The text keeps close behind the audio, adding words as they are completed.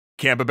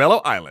Campobello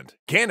Island,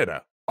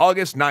 Canada,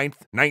 August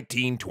 9th,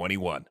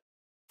 1921.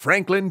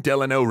 Franklin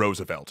Delano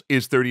Roosevelt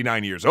is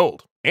 39 years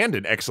old and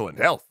in excellent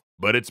health,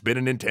 but it's been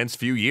an intense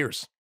few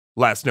years.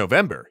 Last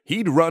November,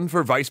 he'd run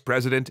for vice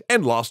president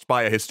and lost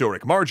by a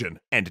historic margin,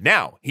 and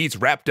now he's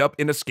wrapped up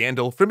in a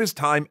scandal from his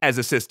time as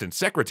Assistant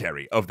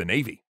Secretary of the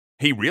Navy.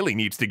 He really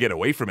needs to get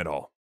away from it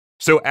all.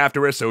 So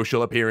after a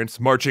social appearance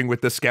marching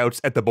with the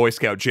Scouts at the Boy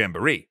Scout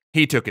Jamboree,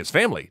 he took his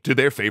family to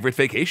their favorite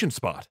vacation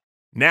spot.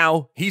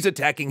 Now, he's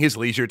attacking his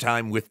leisure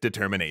time with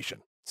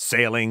determination.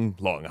 Sailing,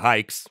 long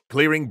hikes,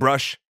 clearing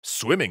brush,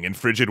 swimming in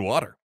frigid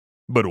water.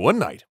 But one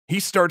night, he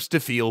starts to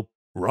feel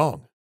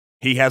wrong.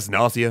 He has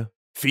nausea,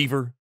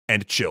 fever,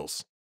 and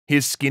chills.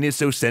 His skin is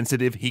so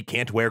sensitive he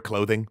can't wear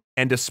clothing,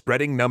 and a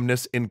spreading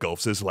numbness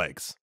engulfs his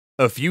legs.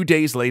 A few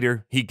days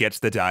later, he gets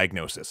the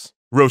diagnosis.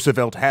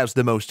 Roosevelt has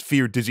the most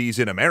feared disease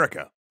in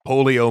America,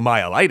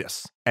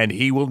 poliomyelitis, and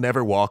he will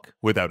never walk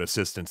without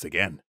assistance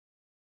again.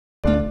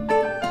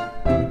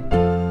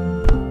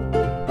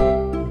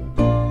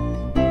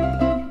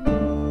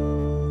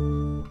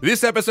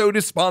 This episode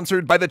is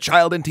sponsored by the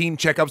Child and Teen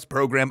Checkups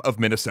Program of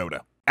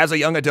Minnesota. As a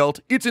young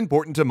adult, it's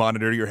important to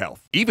monitor your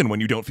health, even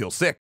when you don't feel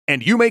sick,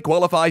 and you may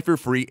qualify for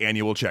free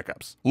annual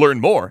checkups. Learn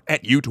more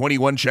at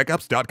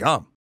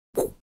u21checkups.com.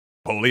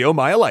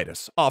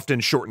 Poliomyelitis,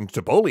 often shortened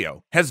to polio,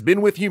 has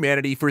been with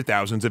humanity for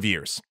thousands of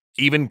years.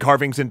 Even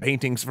carvings and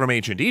paintings from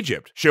ancient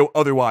Egypt show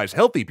otherwise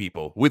healthy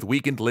people with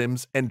weakened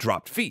limbs and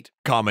dropped feet,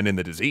 common in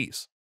the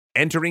disease.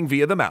 Entering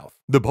via the mouth,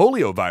 the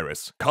polio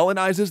virus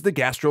colonizes the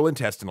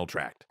gastrointestinal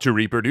tract to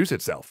reproduce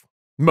itself.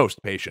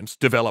 Most patients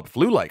develop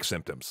flu-like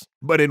symptoms,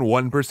 but in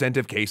 1%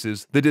 of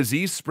cases, the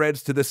disease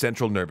spreads to the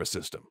central nervous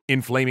system,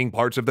 inflaming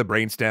parts of the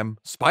brainstem,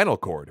 spinal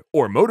cord,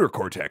 or motor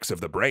cortex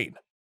of the brain.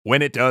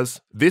 When it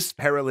does, this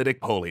paralytic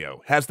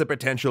polio has the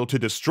potential to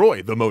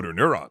destroy the motor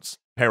neurons,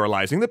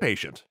 paralyzing the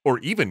patient, or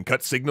even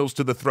cut signals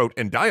to the throat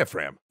and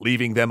diaphragm,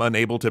 leaving them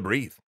unable to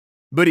breathe.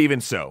 But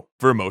even so,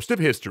 for most of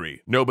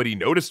history, nobody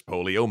noticed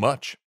polio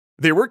much.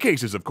 There were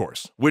cases, of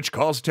course, which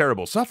caused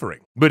terrible suffering,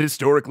 but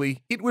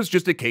historically, it was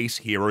just a case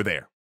here or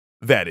there.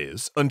 That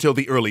is, until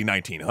the early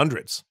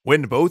 1900s,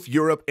 when both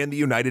Europe and the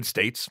United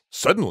States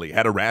suddenly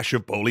had a rash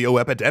of polio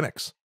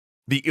epidemics.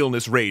 The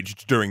illness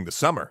raged during the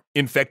summer,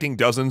 infecting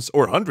dozens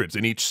or hundreds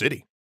in each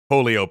city.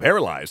 Polio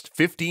paralyzed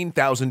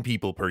 15,000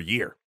 people per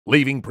year,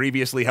 leaving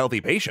previously healthy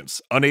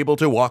patients unable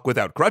to walk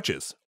without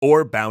crutches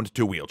or bound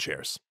to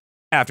wheelchairs.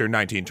 After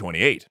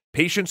 1928,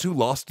 patients who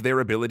lost their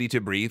ability to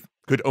breathe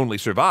could only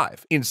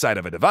survive inside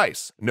of a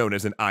device known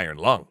as an iron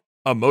lung,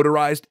 a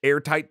motorized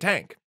airtight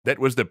tank that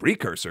was the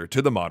precursor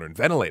to the modern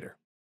ventilator.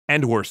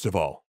 And worst of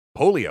all,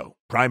 polio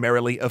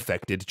primarily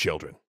affected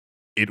children.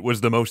 It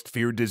was the most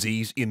feared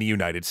disease in the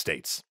United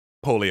States.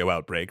 Polio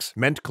outbreaks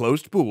meant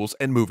closed pools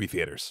and movie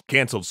theaters,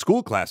 canceled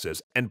school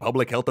classes, and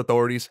public health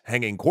authorities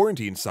hanging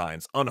quarantine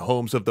signs on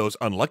homes of those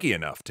unlucky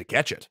enough to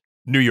catch it.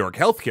 New York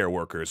healthcare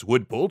workers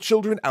would pull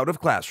children out of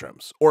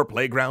classrooms or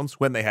playgrounds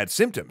when they had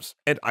symptoms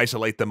and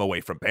isolate them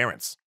away from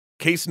parents.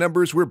 Case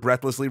numbers were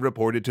breathlessly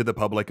reported to the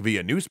public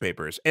via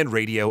newspapers and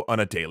radio on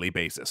a daily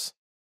basis.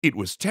 It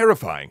was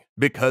terrifying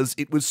because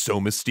it was so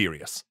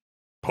mysterious.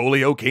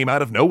 Polio came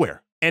out of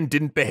nowhere and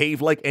didn't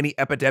behave like any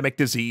epidemic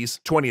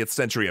disease 20th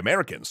century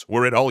Americans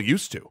were at all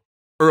used to.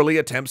 Early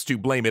attempts to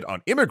blame it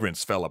on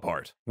immigrants fell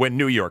apart when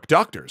New York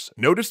doctors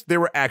noticed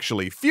there were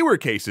actually fewer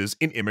cases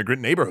in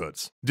immigrant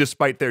neighborhoods,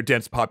 despite their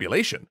dense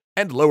population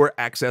and lower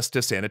access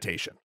to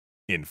sanitation.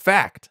 In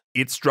fact,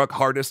 it struck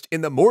hardest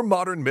in the more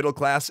modern middle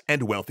class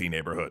and wealthy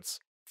neighborhoods.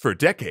 For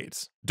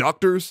decades,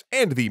 doctors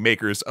and the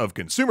makers of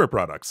consumer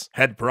products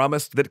had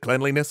promised that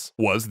cleanliness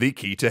was the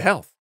key to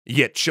health.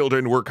 Yet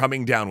children were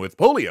coming down with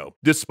polio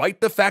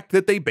despite the fact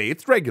that they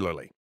bathed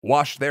regularly,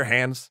 washed their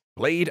hands,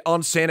 played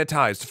on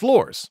sanitized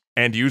floors,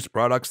 and used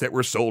products that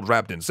were sold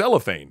wrapped in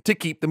cellophane to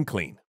keep them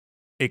clean.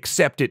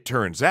 Except it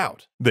turns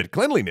out that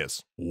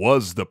cleanliness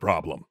was the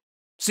problem.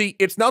 See,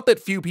 it's not that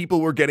few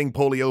people were getting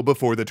polio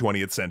before the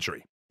 20th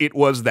century. It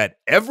was that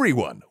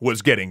everyone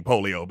was getting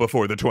polio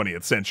before the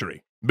 20th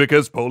century.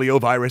 Because polio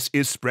virus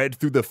is spread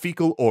through the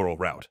fecal-oral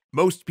route,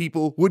 most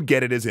people would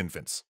get it as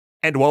infants.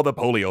 And while the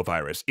polio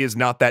virus is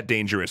not that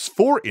dangerous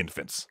for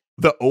infants,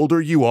 the older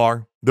you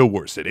are, the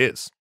worse it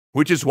is.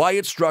 Which is why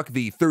it struck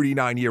the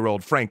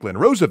 39-year-old Franklin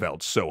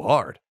Roosevelt so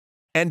hard.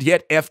 And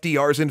yet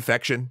FDR's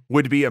infection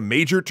would be a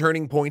major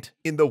turning point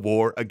in the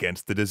war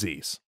against the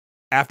disease.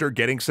 After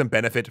getting some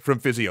benefit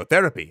from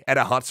physiotherapy at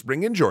a hot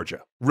spring in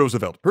Georgia,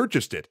 Roosevelt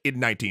purchased it in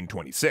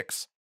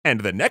 1926, and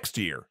the next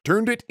year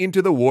turned it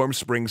into the Warm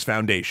Springs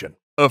Foundation,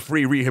 a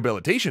free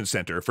rehabilitation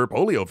center for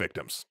polio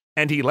victims.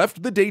 And he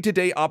left the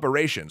day-to-day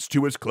operations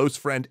to his close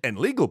friend and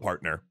legal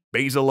partner,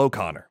 Basil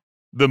O'Connor.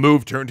 The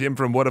move turned him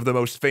from one of the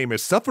most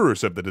famous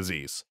sufferers of the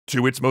disease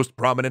to its most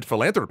prominent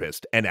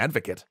philanthropist and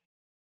advocate.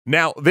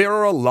 Now, there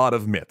are a lot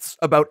of myths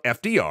about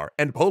FDR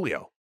and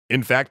polio.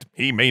 In fact,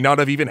 he may not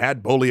have even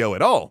had polio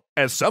at all,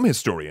 as some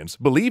historians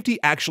believed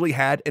he actually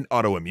had an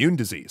autoimmune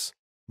disease.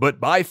 But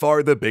by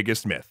far the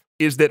biggest myth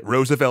is that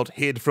Roosevelt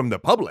hid from the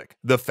public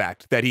the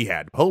fact that he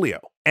had polio,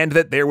 and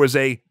that there was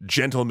a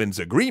gentleman's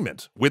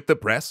agreement with the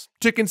press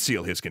to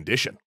conceal his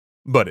condition.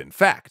 But in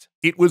fact,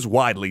 it was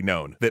widely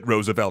known that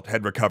Roosevelt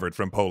had recovered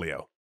from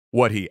polio.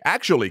 What he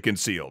actually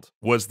concealed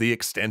was the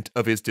extent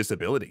of his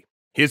disability.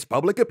 His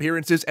public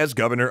appearances as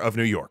governor of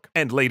New York,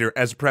 and later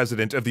as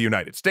president of the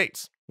United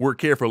States, were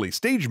carefully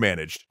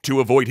stage-managed to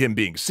avoid him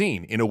being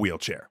seen in a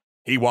wheelchair.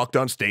 He walked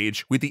on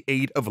stage with the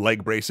aid of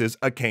leg braces,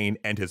 a cane,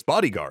 and his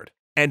bodyguard,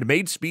 and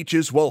made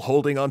speeches while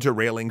holding onto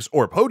railings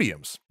or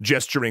podiums,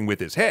 gesturing with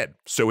his head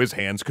so his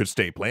hands could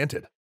stay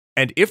planted.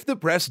 And if the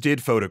press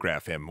did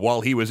photograph him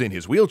while he was in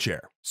his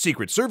wheelchair,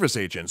 Secret Service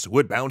agents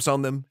would bounce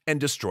on them and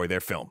destroy their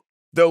film.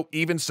 Though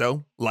even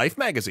so, Life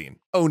magazine,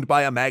 owned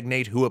by a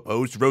magnate who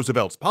opposed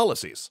Roosevelt's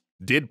policies,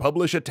 did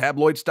publish a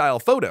tabloid-style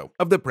photo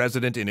of the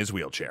president in his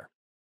wheelchair.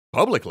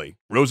 Publicly,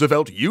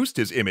 Roosevelt used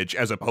his image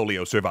as a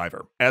polio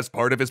survivor as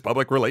part of his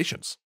public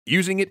relations,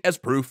 using it as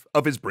proof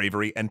of his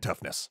bravery and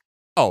toughness.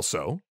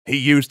 Also, he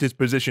used his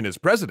position as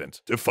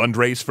president to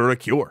fundraise for a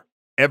cure.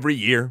 Every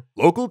year,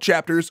 local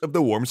chapters of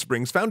the Warm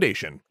Springs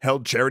Foundation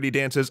held charity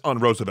dances on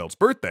Roosevelt's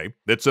birthday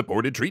that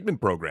supported treatment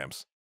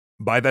programs.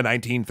 By the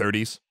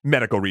 1930s,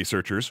 medical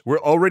researchers were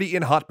already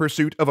in hot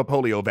pursuit of a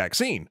polio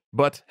vaccine,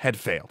 but had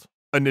failed.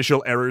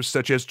 Initial errors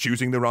such as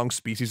choosing the wrong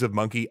species of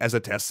monkey as a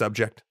test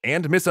subject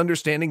and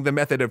misunderstanding the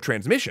method of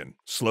transmission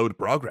slowed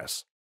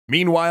progress.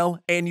 Meanwhile,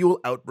 annual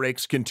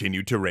outbreaks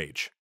continued to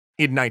rage.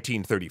 In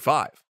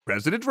 1935,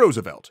 President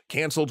Roosevelt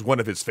canceled one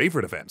of his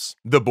favorite events,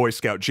 the Boy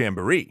Scout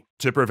Jamboree,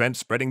 to prevent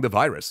spreading the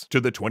virus to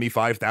the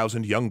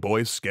 25,000 young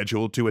boys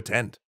scheduled to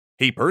attend.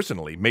 He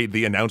personally made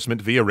the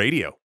announcement via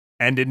radio.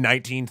 And in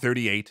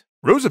 1938,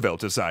 Roosevelt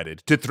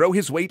decided to throw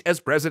his weight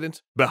as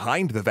president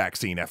behind the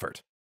vaccine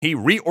effort. He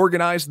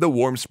reorganized the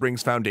Warm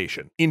Springs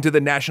Foundation into the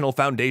National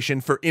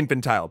Foundation for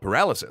Infantile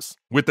Paralysis,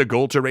 with the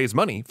goal to raise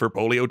money for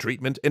polio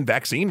treatment and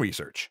vaccine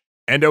research.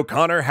 And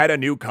O'Connor had a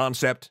new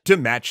concept to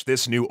match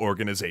this new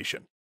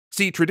organization.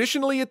 See,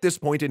 traditionally at this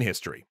point in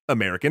history,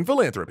 American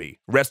philanthropy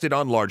rested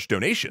on large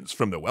donations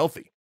from the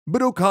wealthy.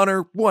 But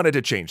O'Connor wanted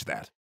to change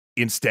that.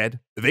 Instead,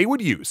 they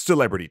would use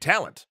celebrity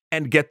talent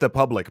and get the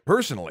public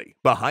personally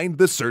behind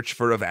the search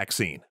for a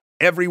vaccine.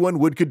 Everyone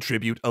would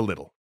contribute a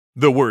little.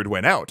 The word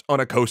went out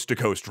on a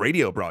coast-to-coast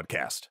radio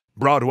broadcast.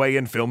 Broadway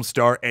and film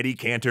star Eddie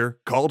Cantor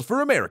called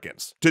for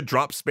Americans to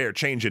drop spare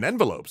change in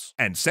envelopes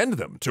and send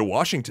them to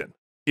Washington.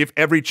 If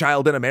every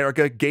child in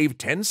America gave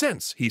 10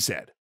 cents, he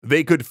said,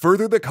 they could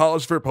further the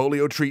cause for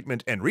polio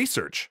treatment and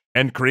research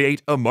and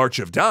create a march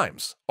of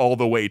dimes all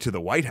the way to the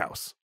White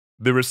House.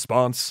 The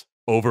response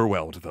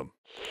overwhelmed them.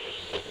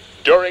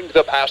 During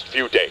the past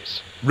few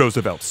days,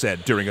 Roosevelt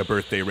said during a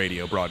birthday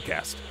radio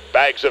broadcast,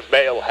 bags of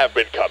mail have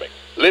been coming,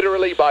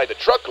 literally by the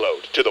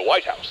truckload, to the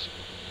White House.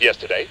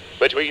 Yesterday,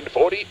 between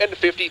 40 and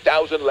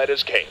 50,000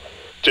 letters came.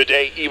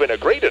 Today, even a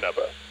greater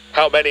number.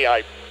 How many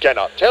I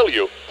cannot tell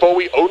you, for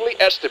we only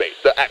estimate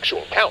the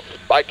actual count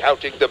by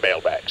counting the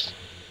mailbags.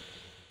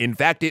 In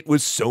fact, it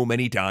was so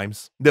many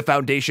times, the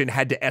foundation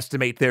had to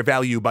estimate their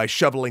value by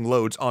shoveling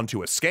loads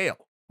onto a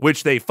scale,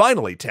 which they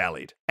finally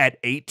tallied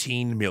at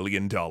 $18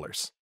 million.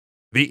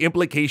 The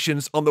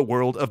implications on the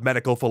world of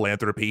medical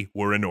philanthropy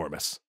were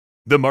enormous.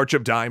 The March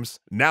of Dimes,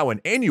 now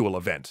an annual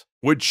event,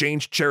 would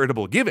change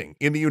charitable giving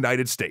in the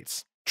United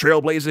States,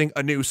 trailblazing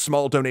a new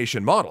small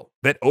donation model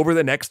that over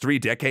the next 3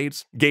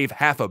 decades gave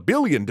 $500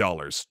 million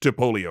to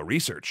polio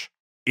research.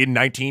 In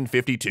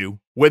 1952,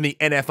 when the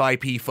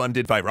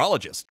NFIP-funded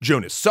virologist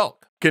Jonas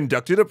Salk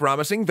conducted a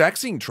promising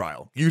vaccine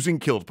trial using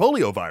killed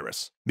polio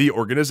virus, the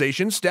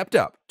organization stepped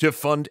up to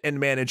fund and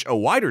manage a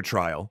wider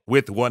trial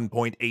with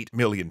 1.8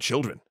 million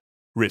children.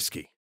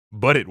 Risky,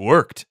 but it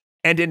worked.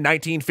 And in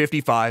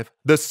 1955,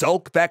 the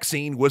Salk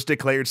vaccine was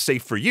declared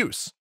safe for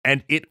use,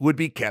 and it would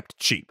be kept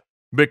cheap.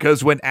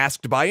 Because when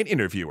asked by an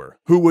interviewer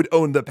who would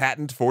own the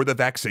patent for the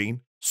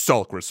vaccine,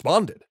 Salk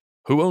responded,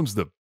 "Who owns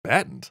the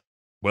patent?"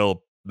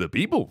 "Well, the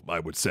people, I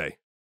would say.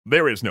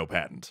 There is no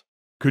patent."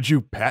 "Could you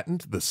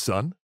patent the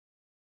sun?"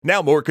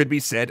 Now more could be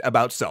said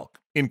about Salk,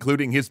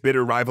 including his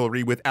bitter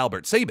rivalry with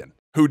Albert Sabin,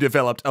 who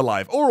developed a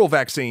live oral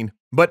vaccine,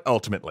 but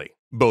ultimately,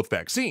 both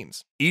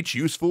vaccines, each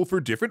useful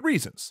for different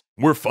reasons,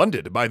 were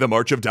funded by the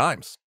March of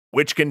Dimes,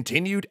 which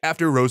continued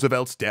after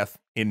Roosevelt's death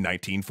in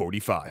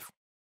 1945.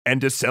 And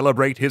to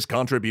celebrate his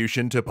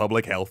contribution to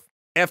public health,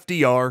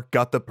 FDR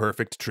got the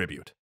perfect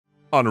tribute.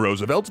 On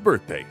Roosevelt's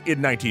birthday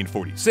in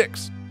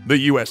 1946, the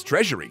U.S.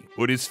 Treasury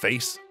put his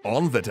face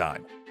on the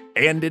dime,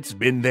 and it's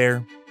been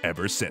there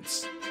ever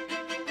since.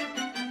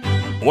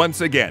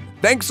 Once again,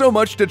 thanks so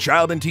much to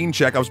Child and Teen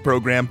Checkups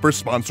program for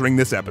sponsoring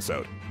this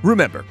episode.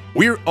 Remember,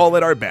 we're all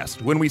at our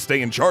best when we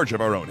stay in charge of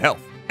our own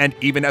health. And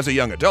even as a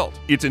young adult,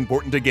 it's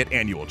important to get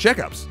annual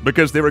checkups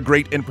because they're a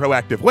great and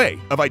proactive way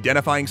of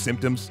identifying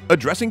symptoms,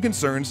 addressing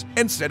concerns,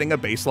 and setting a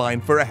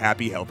baseline for a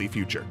happy, healthy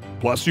future.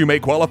 Plus, you may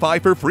qualify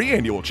for free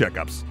annual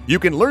checkups. You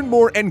can learn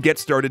more and get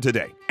started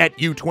today at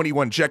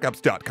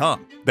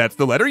u21checkups.com. That's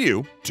the letter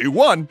U,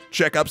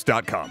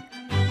 21checkups.com.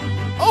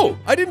 Oh,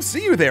 I didn't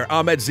see you there,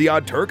 Ahmed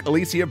Ziad Turk,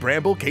 Alicia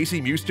Bramble, Casey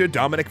Muster,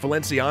 Dominic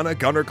Valenciana,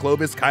 Gunnar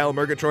Clovis, Kyle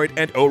Murgatroyd,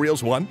 and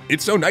O'Reels1.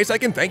 It's so nice I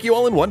can thank you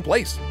all in one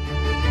place.